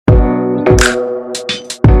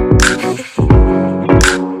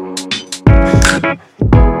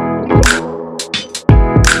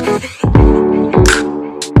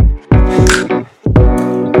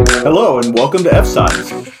Welcome to F-Sides.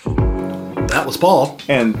 That was Paul.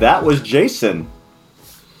 And that was Jason.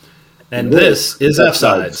 And this is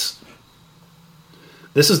F-Sides.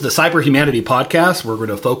 This is the Cyber Humanity podcast where we're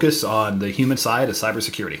going to focus on the human side of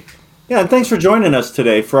cybersecurity. Yeah, and thanks for joining us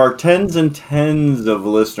today. For our tens and tens of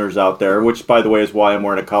listeners out there, which, by the way, is why I'm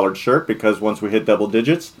wearing a collared shirt, because once we hit double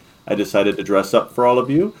digits, I decided to dress up for all of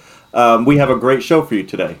you. We have a great show for you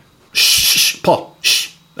today. Shh, Paul,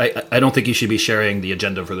 shh. I don't think you should be sharing the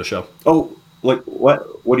agenda for the show. Oh, like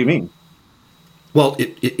what? What do you mean? Well,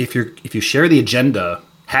 if you share the agenda,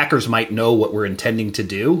 hackers might know what we're intending to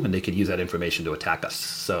do, and they could use that information to attack us.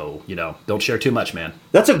 So, don't share too much, man.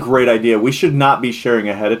 That's a great idea. We should not be sharing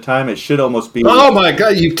ahead of time. It should almost be... Oh, my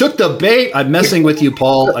God. You took the bait. I'm messing with you,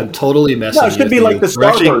 Paul. I'm totally messing with you. No, it should be like the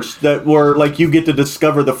Starburst, that where like you get to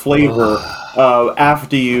discover the flavor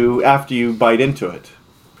after you bite into it.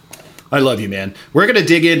 I love you, man. We're going to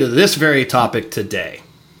dig into this very topic today.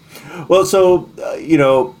 Well, so,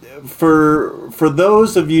 for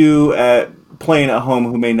those of you playing at home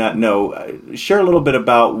who may not know, share a little bit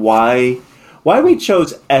about why we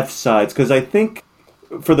chose F-Sides, because I think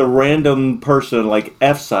for the random person, like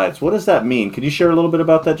F-Sides, what does that mean? Can you share a little bit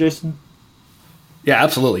about that, Jason? Yeah,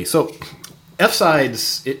 absolutely. So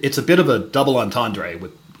F-Sides, it's a bit of a double entendre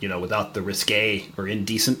without the risque or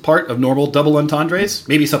indecent part of normal double entendres.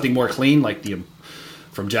 Maybe something more clean, like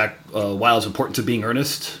from Jack Wilde's Importance of Being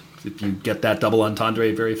Earnest. If you get that double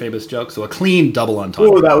entendre, very famous joke. So a clean double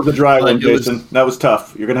entendre. Oh, that was a dry one, Jason. That was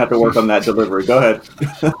tough. You're going to have to work on that delivery. Go ahead.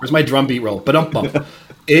 Where's my drum beat roll? Ba-dum-bum.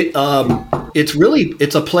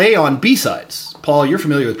 It's a play on B-sides. Paul, you're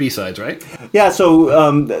familiar with B-sides, right? Yeah,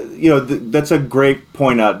 so, that's a great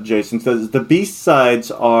point out, Jason. The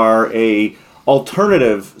B-sides are a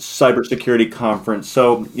alternative cybersecurity conference.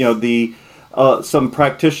 So, some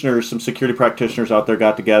security practitioners out there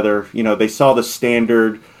got together. They saw the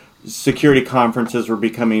standard security conferences were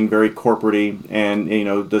becoming very corporate-y, and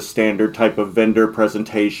the standard type of vendor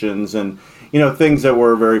presentations and things that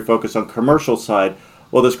were very focused on commercial side.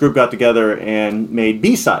 Well, this group got together and made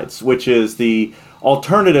B-Sides, which is the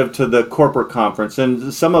alternative to the corporate conference,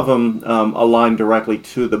 and some of them align directly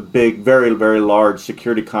to the big, very, very large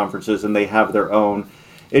security conferences, and they have their own.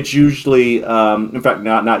 It's usually, in fact,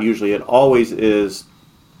 not usually, it always is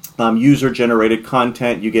user-generated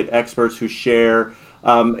content. You get experts who share.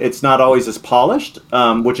 It's not always as polished,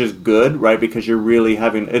 which is good, right? Because you're really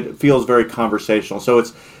it feels very conversational. So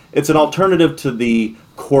it's an alternative to the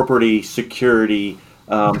corporate security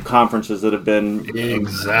conferences that have been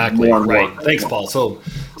exactly more and right. more. Thanks, Paul. So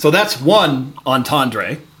that's one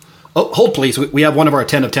entendre. Oh, hold please. We have one of our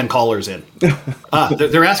 10 of 10 callers in.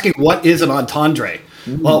 They're asking what is an entendre.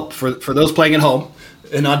 Mm-hmm. Well, for those playing at home,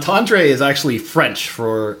 an entendre is actually French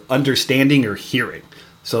for understanding or hearing.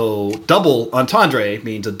 So double entendre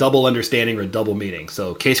means a double understanding or a double meaning.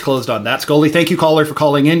 So case closed on that, Scully. Thank you, caller, for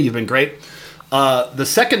calling in. You've been great. The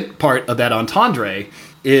second part of that entendre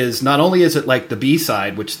is not only is it like the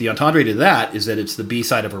B-side, which the entendre to that is that it's the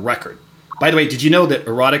B-side of a record. By the way, did you know that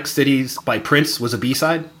Erotic Cities by Prince was a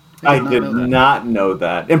B-side? I did not know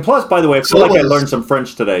that. And plus, by the way, I feel like I learned some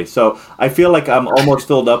French today. So I feel like I'm almost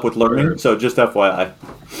filled up with learning. So just FYI.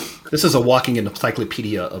 This is a walking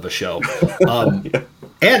encyclopedia of a show.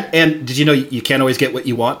 Yeah. And did you know you can't always get what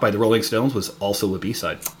you want by the Rolling Stones was also a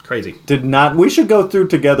B-side. Crazy. Did not. We should go through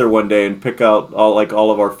together one day and pick out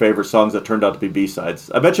all of our favorite songs that turned out to be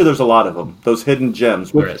B-sides. I bet you there's a lot of them. Those hidden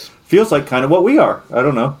gems. There is. Feels like kind of what we are. I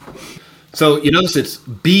don't know. So you notice it's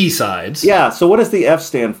B-sides. Yeah. So what does the F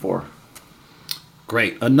stand for?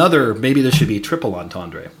 Great. Maybe this should be triple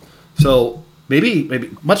entendre. So maybe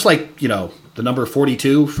much like, the number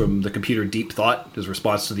 42 from the computer Deep Thought, his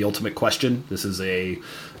response to the ultimate question. This is a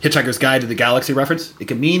Hitchhiker's Guide to the Galaxy reference. It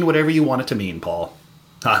can mean whatever you want it to mean, Paul.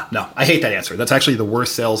 No, I hate that answer. That's actually the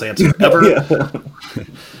worst sales answer ever.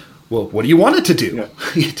 Well, what do you want it to do?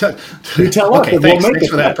 Yeah. you tell us. Okay, thanks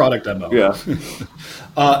for that product demo. Yeah.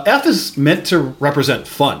 F is meant to represent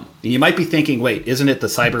fun. And you might be thinking, wait, isn't it the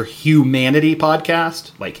Cyber Humanity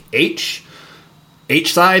podcast? Like H?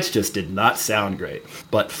 H-sides just did not sound great,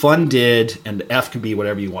 but fun did, and F can be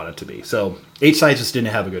whatever you want it to be. So H-sides just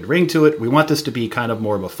didn't have a good ring to it. We want this to be kind of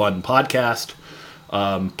more of a fun podcast.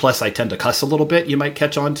 Plus, I tend to cuss a little bit. You might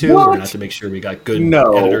catch on to. We're going to have to make sure we got good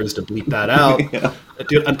editors to bleep that out. Yeah.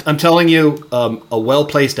 Dude, I'm telling you, a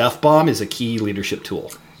well-placed F-bomb is a key leadership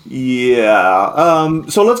tool. Yeah.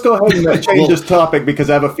 So let's go ahead and change this topic, because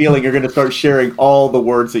I have a feeling you're going to start sharing all the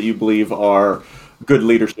words that you believe are good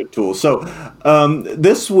leadership tools. So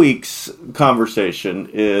this week's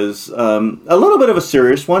conversation is a little bit of a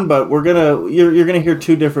serious one, but you're gonna hear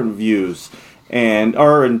two different views.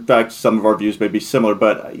 or in fact, some of our views may be similar,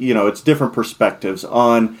 but it's different perspectives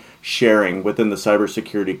on sharing within the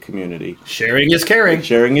cybersecurity community. Sharing is caring.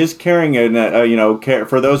 Sharing is caring, and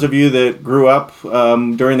for those of you that grew up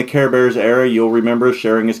during the Care Bears era, you'll remember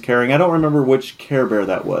sharing is caring. I don't remember which Care Bear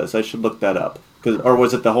that was. I should look that up, or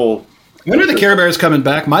was it the whole? When are the Care Bears coming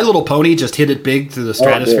back? My Little Pony just hit it big through the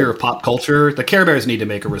stratosphere of pop culture. The Care Bears need to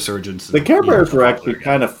make a resurgence. The Care Bears were actually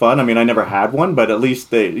kind of fun. I mean, I never had one, but at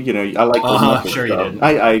least I like them. Sure you did.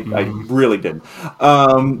 I really did.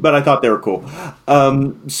 But I thought they were cool.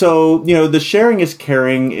 So, the sharing is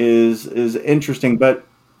caring is interesting, but,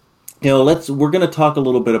 we're going to talk a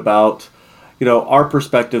little bit about, our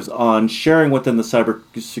perspectives on sharing within the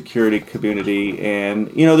cybersecurity community. And,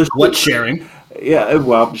 there's what sharing? Yeah,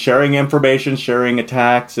 well, sharing information, sharing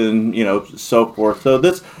attacks, and so forth. So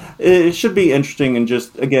it should be interesting, and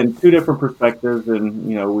just again, two different perspectives, and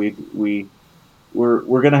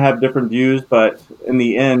we're going to have different views, but in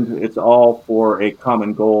the end, it's all for a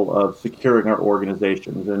common goal of securing our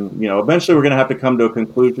organizations. And eventually, we're going to have to come to a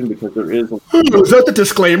conclusion because there is. Is that the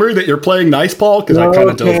disclaimer that you're playing nice, Paul? Because I kind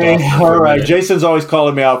of dozed off. All right, Jason's always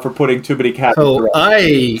calling me out for putting too many cats. So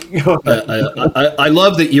I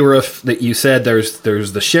love that you said there's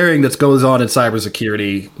the sharing that goes on in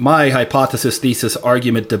cybersecurity. My hypothesis, thesis,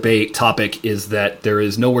 argument, debate topic is that there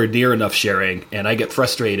is nowhere near enough sharing, and I get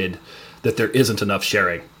frustrated that there isn't enough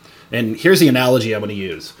sharing. And here's the analogy I'm going to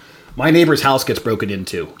use. My neighbor's house gets broken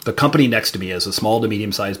into. The company next to me is a small to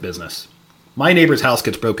medium-sized business. My neighbor's house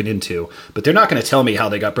gets broken into, but they're not going to tell me how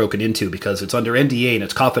they got broken into because it's under NDA and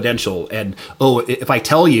it's confidential. And, if I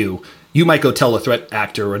tell you, you might go tell a threat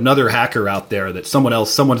actor or another hacker out there that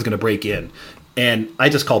someone's going to break in. And I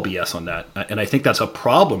just call BS on that. And I think that's a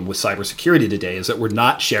problem with cybersecurity today, is that we're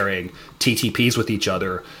not sharing TTPs with each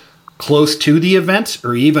other close to the event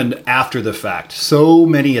or even after the fact. So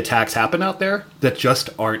many attacks happen out there that just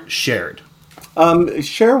aren't shared.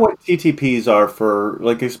 Share what TTPs are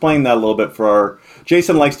explain that a little bit for our.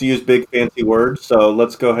 Jason likes to use big fancy words, so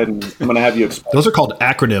let's go ahead and I'm going to have you explain. Those are called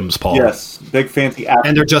acronyms, Paul. Yes, big fancy acronyms.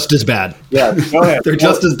 And they're just as bad. Yeah, go ahead. They're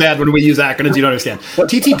just as bad when we use acronyms. You don't understand.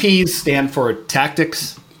 TTPs stand for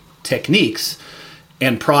tactics, techniques,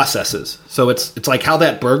 and processes. So it's like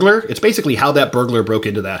it's basically how that burglar broke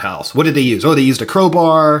into that house. What did they use? They used a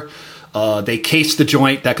crowbar. They cased the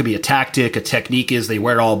joint. That could be a tactic. A technique is they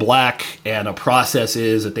wear all black. And a process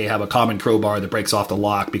is that they have a common crowbar that breaks off the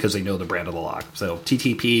lock because they know the brand of the lock. So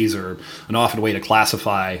TTPs are an often way to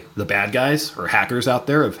classify the bad guys or hackers out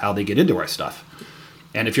there of how they get into our stuff.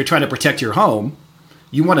 And if you're trying to protect your home,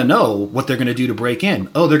 you want to know what they're going to do to break in.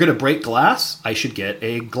 They're going to break glass? I should get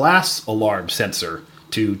a glass alarm sensor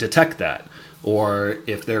to detect that. Or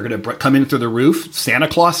if they're going to come in through the roof, Santa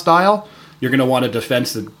Claus style, you're going to want a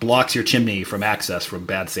defense that blocks your chimney from access from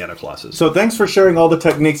bad Santa Clauses. So thanks for sharing all the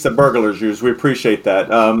techniques that burglars use. We appreciate that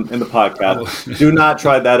in the podcast. Do not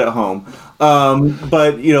try that at home.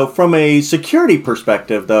 But, from a security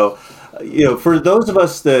perspective, though, for those of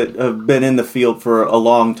us that have been in the field for a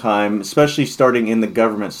long time, especially starting in the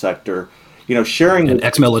government sector, sharing an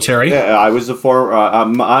ex-military. Yeah, I was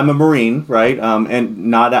I'm a Marine, right? And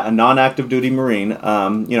not a non-active duty Marine.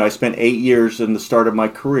 I spent 8 years in the start of my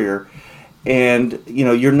career, and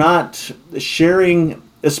you're not sharing,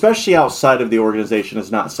 especially outside of the organization,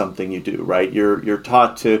 is not something you do, right? You're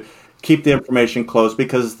taught to keep the information close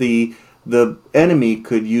because the enemy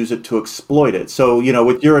could use it to exploit it. So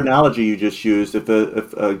with your analogy you just used, if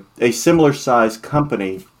a similar sized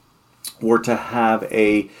company were to have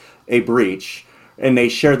a breach and they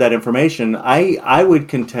share that information, I would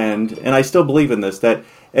contend, and I still believe in this, that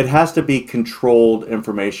it has to be controlled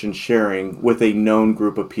information sharing with a known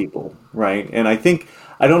group of people, right? And I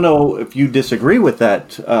don't know if you disagree with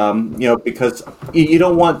that, because you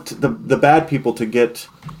don't want the bad people to get,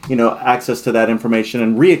 access to that information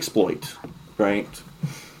and re-exploit, right?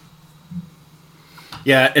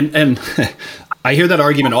 Yeah, and I hear that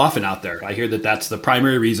argument often out there. I hear that that's the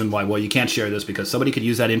primary reason why, you can't share this because somebody could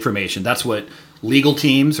use that information. That's what legal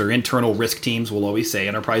teams or internal risk teams will always say.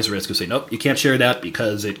 Enterprise risk will say, nope, you can't share that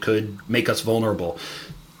because it could make us vulnerable.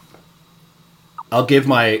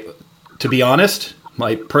 To be honest,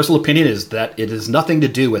 my personal opinion is that it has nothing to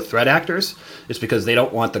do with threat actors. It's because they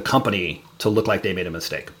don't want the company to look like they made a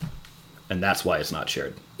mistake. And that's why it's not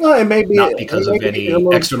shared. Well, it may be not because of any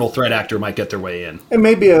external threat actor might get their way in. It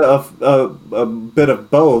may be a bit of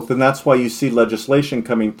both, and that's why you see legislation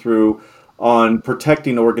coming through on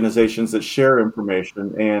protecting organizations that share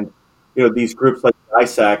information. And these groups like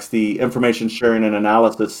ISACs, the Information Sharing and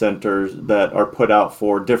Analysis Centers that are put out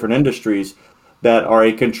for different industries that are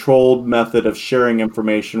a controlled method of sharing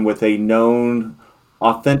information with a known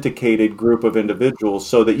authenticated group of individuals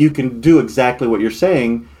so that you can do exactly what you're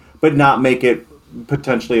saying, but not make it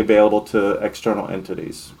potentially available to external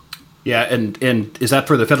entities. Yeah, and is that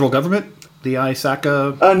for the federal government? The ISAC?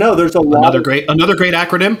 No, there's a lot. Another great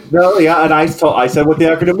acronym. No, yeah, and I said what the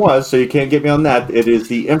acronym was, so you can't get me on that. It is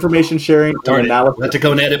the Information Sharing and Analysis. I had to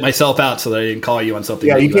go and edit myself out so that I didn't call you on something.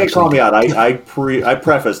 Yeah, you can't call me out. I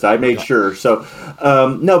prefaced. I made sure. So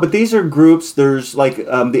no, but these are groups. There's like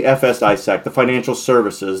the FS ISAC, the financial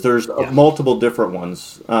services. There's multiple different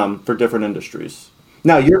ones for different industries.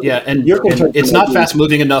 Now, and it's not fast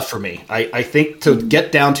moving enough for me. I think to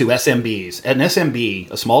get down to SMBs, an SMB,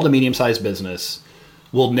 a small to medium sized business,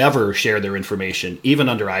 will never share their information, even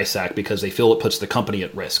under ISAC, because they feel it puts the company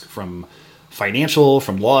at risk from financial,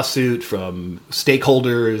 from lawsuit, from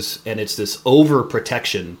stakeholders, and it's this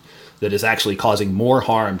overprotection that is actually causing more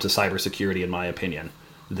harm to cybersecurity, in my opinion,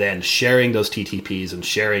 than sharing those TTPs and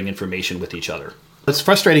sharing information with each other. It's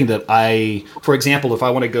frustrating that for example, if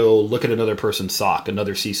I want to go look at another person's SOC,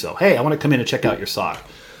 another CISO, hey, I want to come in and check out your SOC.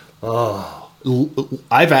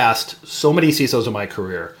 I've asked so many CISOs in my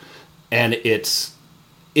career, and it's,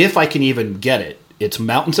 if I can even get it, it's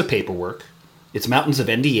mountains of paperwork. It's mountains of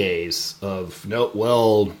NDAs of, no,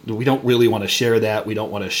 well, we don't really want to share that. We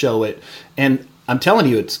don't want to show it. And I'm telling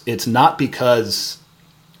you, it's not because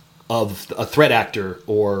of a threat actor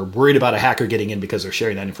or worried about a hacker getting in because they're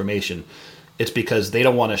sharing that information. It's because they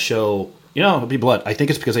don't want to show, to be blunt, I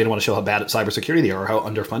think it's because they don't want to show how bad at cybersecurity they are or how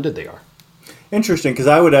underfunded they are. Interesting, because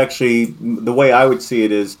the way I would see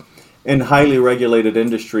it is, in highly regulated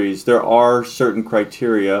industries, there are certain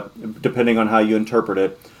criteria, depending on how you interpret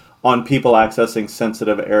it, on people accessing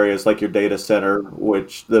sensitive areas like your data center,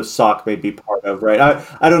 which the SOC may be part of, right?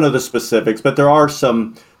 I don't know the specifics, but there are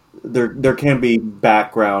some, there can be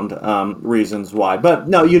background reasons why. But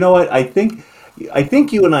no, you know what? I think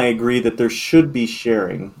you and I agree that there should be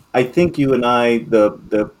sharing. I think you and I,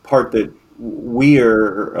 the part that we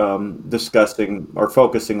are discussing or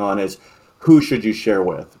focusing on is who should you share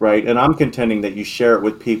with, right? And I'm contending that you share it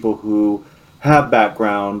with people who have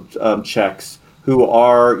background checks, who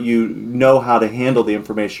know how to handle the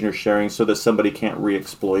information you're sharing so that somebody can't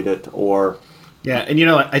re-exploit it or... Yeah, and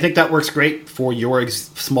I think that works great for your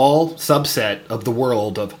small subset of the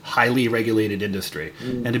world of highly regulated industry.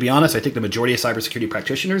 And to be honest, I think the majority of cybersecurity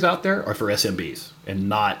practitioners out there are for SMBs and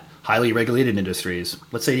not highly regulated industries.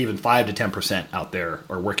 Let's say even 5 to 10% out there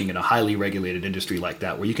are working in a highly regulated industry like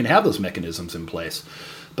that, where you can have those mechanisms in place.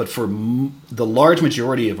 But for the large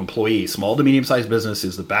majority of employees, small to medium-sized business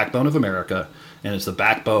is the backbone of America, and it's the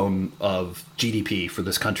backbone of GDP for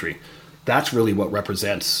this country. That's really what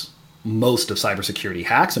represents most of cybersecurity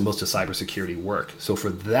hacks and most of cybersecurity work. So for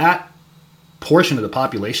that portion of the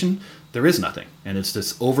population, there is nothing. And it's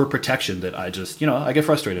this overprotection that I just, I get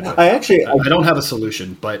frustrated with. I don't have a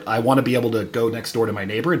solution, but I want to be able to go next door to my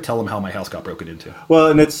neighbor and tell them how my house got broken into. Well,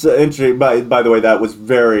 and it's interesting. By the way, that was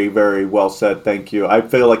very, very well said. Thank you. I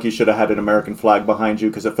feel like you should have had an American flag behind you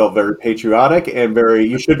because it felt very patriotic and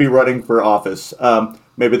you should be running for office,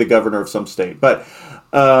 maybe the governor of some state. But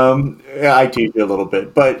I tease you a little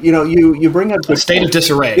bit, but you bring up a state of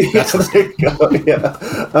disarray. That's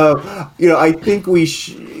yeah. I think we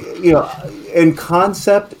in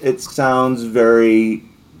concept, it sounds very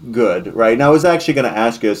good, right? Now, I was actually going to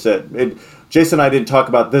ask you, Jason and I didn't talk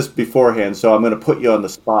about this beforehand, so I'm going to put you on the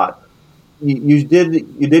spot. You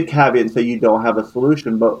did caveat and say you don't have a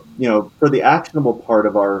solution, but for the actionable part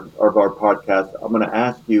of our podcast, I'm going to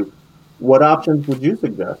ask you, what options would you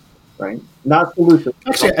suggest? Right? Not solutions.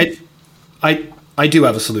 Actually, I do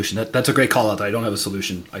have a solution. That's a great call out. I don't have a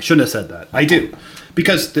solution. I shouldn't have said that. I do,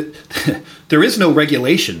 because there is no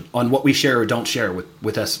regulation on what we share or don't share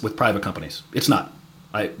with private companies. It's not.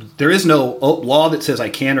 There is no law that says I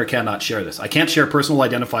can or cannot share this. I can't share personal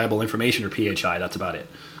identifiable information or PHI. That's about it.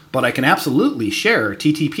 But I can absolutely share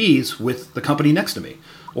TTPs with the company next to me,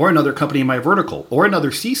 or another company in my vertical, or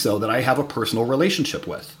another CISO that I have a personal relationship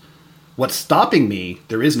with. What's stopping me?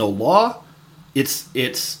 There is no law.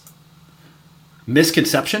 It's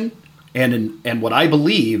misconception and what I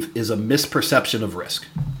believe is a misperception of risk.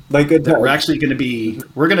 We're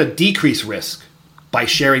going to decrease risk by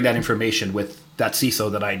sharing that information with that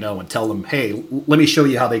CISO that I know and tell them, hey, let me show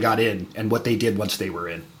you how they got in and what they did once they were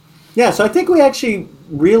in. Yeah, so I think we actually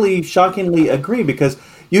really shockingly agree, because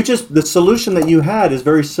the solution that you had is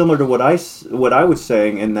very similar to what I was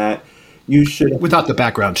saying, in that you should... Without the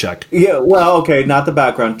background check. Yeah, well, okay, not the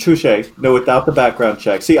background. Touché. No, without the background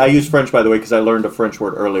check. See, I use French, by the way, because I learned a French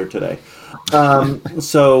word earlier today.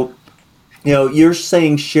 So, you're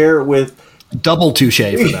saying share it with Double touche for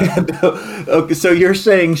that. Okay, so you're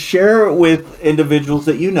saying share it with individuals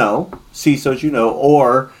that you know, CISOs you know,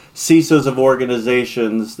 or CISOs of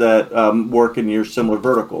organizations that work in your similar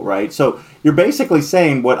vertical, right? So you're basically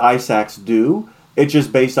saying what ISACs do, it's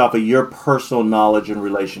just based off of your personal knowledge and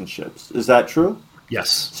relationships. Is that true? Yes.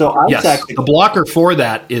 So ISAC, the blocker for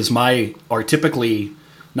that are typically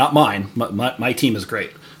not mine. My team is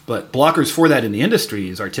great, but blockers for that in the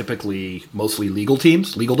industries are typically mostly legal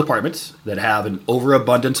teams, legal departments that have an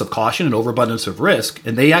overabundance of caution and overabundance of risk,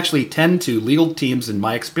 and they actually tend to legal teams, in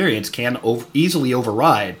my experience, can easily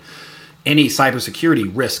override any cybersecurity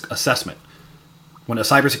risk assessment. When a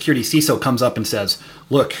cybersecurity CISO comes up and says,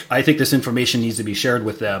 "Look, I think this information needs to be shared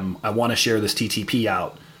with them. I want to share this TTP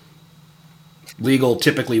out." Legal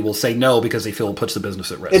typically will say no because they feel it puts the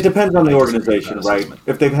business at risk. It depends on the organization, right?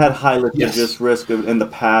 If they've had high litigious risk in the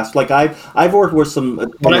past, like I've worked with some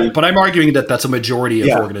attorneys, but I'm arguing that that's a majority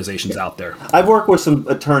of organizations out there. I've worked with some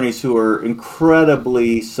attorneys who are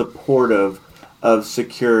incredibly supportive of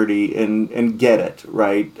security and get it,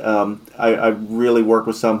 right? I really work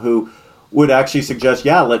with some who would actually suggest,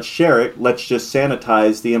 let's share it. Let's just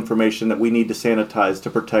sanitize the information that we need to sanitize to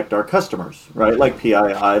protect our customers, right? Like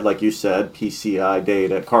PII, like you said, PCI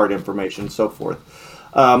data, card information, so forth.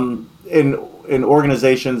 In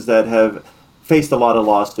organizations that have faced a lot of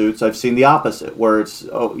lawsuits, I've seen the opposite, where it's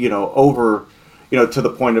over, to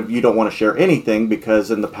the point of you don't want to share anything because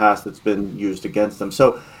in the past it's been used against them.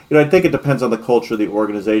 So I think it depends on the culture of the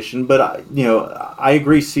organization, but I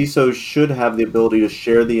agree CISOs should have the ability to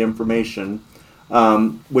share the information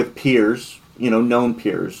with peers, known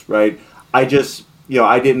peers, right? I just,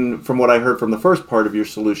 I didn't, from what I heard from the first part of your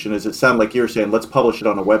solution, is it sounded like you were saying, let's publish it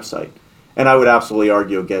on a website. And I would absolutely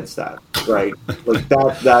argue against that, right? Like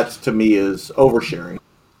that to me is oversharing.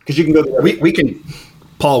 Because you can go there. We can,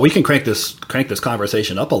 Paul, we can crank this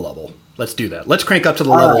conversation up a level. Let's do that. Let's crank up to the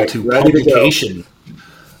level to publication.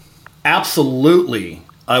 Absolutely.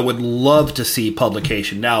 I would love to see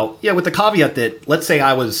publication. Now, with the caveat that, let's say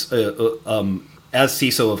I was, as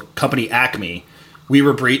CISO of company Acme, we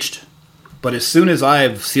were breached, but as soon as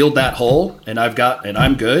I've sealed that hole and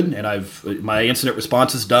I'm good and my incident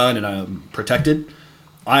response is done and I'm protected,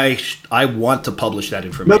 I want to publish that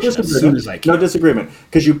information as soon as I can. No disagreement,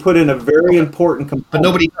 because you put in a very important component. But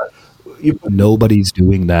nobody does. Nobody's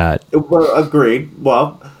doing that. Well, agreed.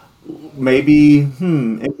 Well, maybe,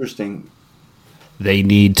 interesting. They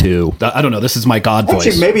need to. I don't know. This is my God voice.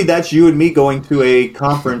 Actually, maybe that's you and me going to a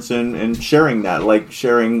conference and sharing that,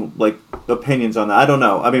 sharing opinions on that. I don't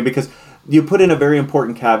know. I mean, because you put in a very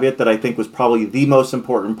important caveat that I think was probably the most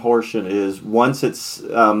important portion is once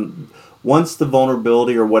the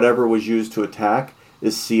vulnerability or whatever was used to attack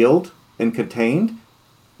is sealed and contained,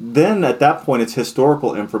 then at that point it's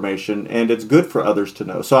historical information and it's good for others to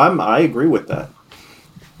know. So I agree with that.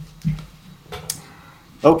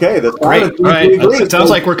 Okay, that's great. All right. It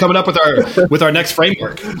sounds like we're coming up with our next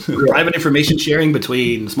framework. Private information sharing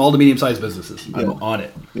between small to medium sized businesses. I'm on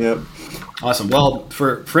it. Yep. Awesome. Well,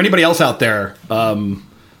 for anybody else out there,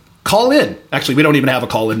 call in. Actually, we don't even have a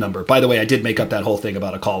call in number. By the way, I did make up that whole thing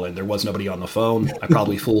about a call in. There was nobody on the phone. I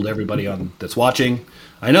probably fooled everybody that's watching.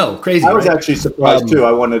 I know, crazy. I was actually surprised too.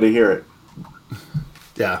 I wanted to hear it.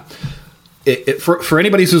 Yeah. For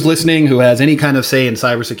anybody who's listening who has any kind of say in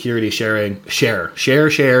cybersecurity sharing, share,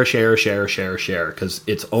 because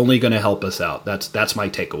it's only going to help us out. That's my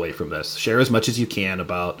takeaway from this. Share as much as you can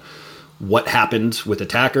about what happened with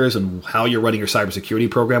attackers and how you're running your cybersecurity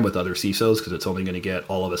program with other CISOs, because it's only going to get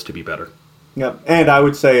all of us to be better. Yeah, and I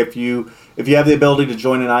would say if you have the ability to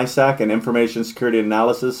join an ISAC, an Information Security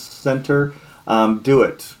Analysis Center, do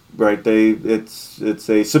it. Right, it's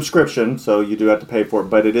a subscription, so you do have to pay for it,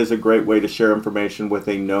 but it is a great way to share information with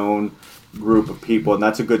a known group of people, and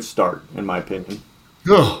that's a good start, in my opinion.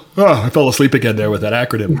 Oh, I fell asleep again there with that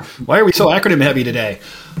acronym. Why are we so acronym heavy today?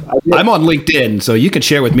 I'm on LinkedIn, so you can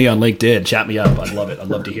share with me on LinkedIn. Chat me up. I'd love it. I'd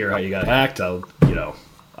love to hear how you got hacked.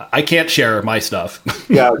 I can't share my stuff.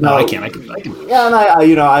 Yeah, no, I can. Yeah,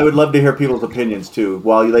 and I would love to hear people's opinions too.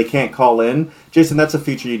 While they can't call in, Jason, that's a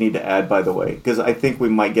feature you need to add, by the way, because I think we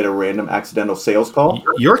might get a random accidental sales call.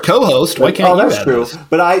 You're co-host. Why can't you? Oh, that's true. This?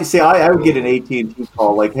 But I would get an AT&T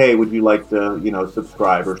call like, "Hey, would you like to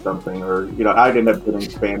subscribe or something?" Or I'd end up getting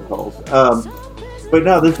spam calls. But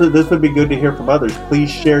no, this would be good to hear from others. Please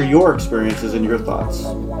share your experiences and your thoughts.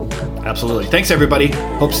 Absolutely. Thanks, everybody.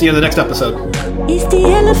 Hope to see you in the next episode. Is the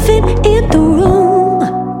elephant in the room?